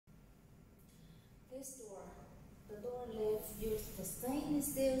this door, the door lid uses the stainless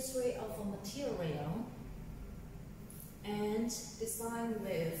steel 304 material and designed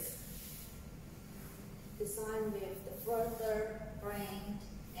with the further frame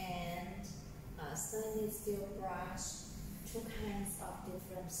and stainless steel brush, two kinds of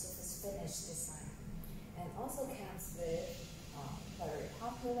different surface finish design, and also comes with very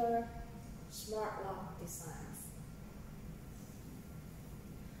popular smart lock designs.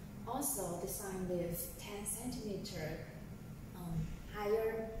 Also designed with 10 centimeter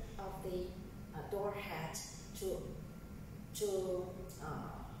higher of the door head to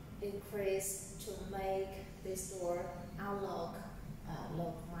increase, to make this door outlook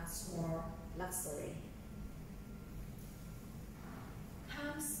look much more luxury.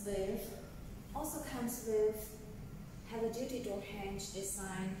 Also comes with heavy-duty door hinge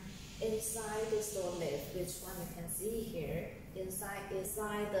design inside this door lid, which one you can see here.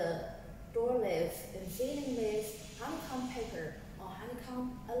 Inside the door lid and filling with honeycomb paper or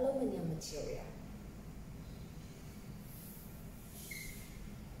honeycomb aluminum material.